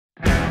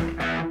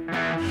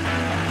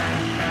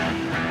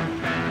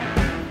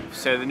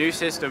So the new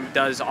system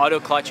does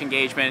auto clutch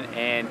engagement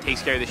and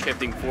takes care of the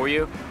shifting for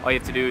you. All you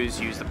have to do is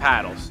use the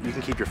paddles. You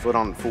can keep your foot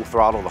on full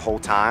throttle the whole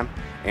time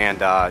and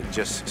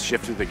just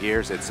shift through the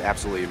gears. It's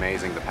absolutely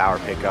amazing, the power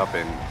pickup,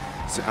 and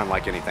it's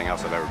unlike anything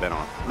else I've ever been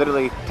on.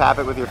 Literally tap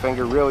it with your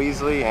finger real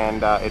easily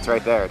and it's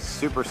right there. It's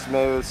super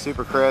smooth,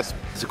 super crisp.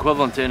 It's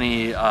equivalent to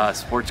any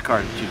sports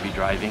car that you'd be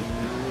driving.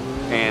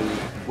 And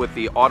with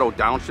the auto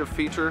downshift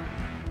feature,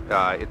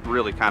 it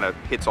really kind of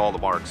hits all the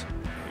marks.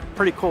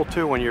 Pretty cool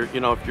too when you're,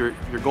 if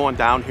you're going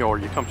downhill or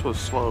you come to a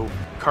slow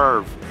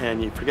curve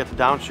and you forget to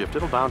downshift,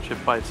 it'll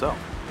downshift by itself.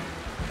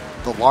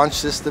 The launch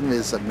system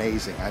is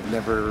amazing. I've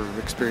never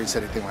experienced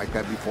anything like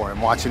that before.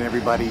 I'm watching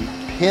everybody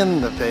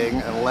pin the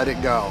thing and let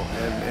it go,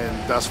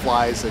 and dust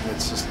flies, and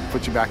it's just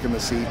puts you back in the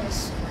seat.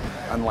 It's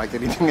unlike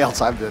anything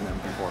else I've done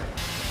before.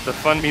 The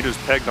fun meter's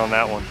pegged on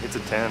that one. It's a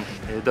 10.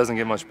 It doesn't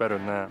get much better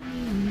than that.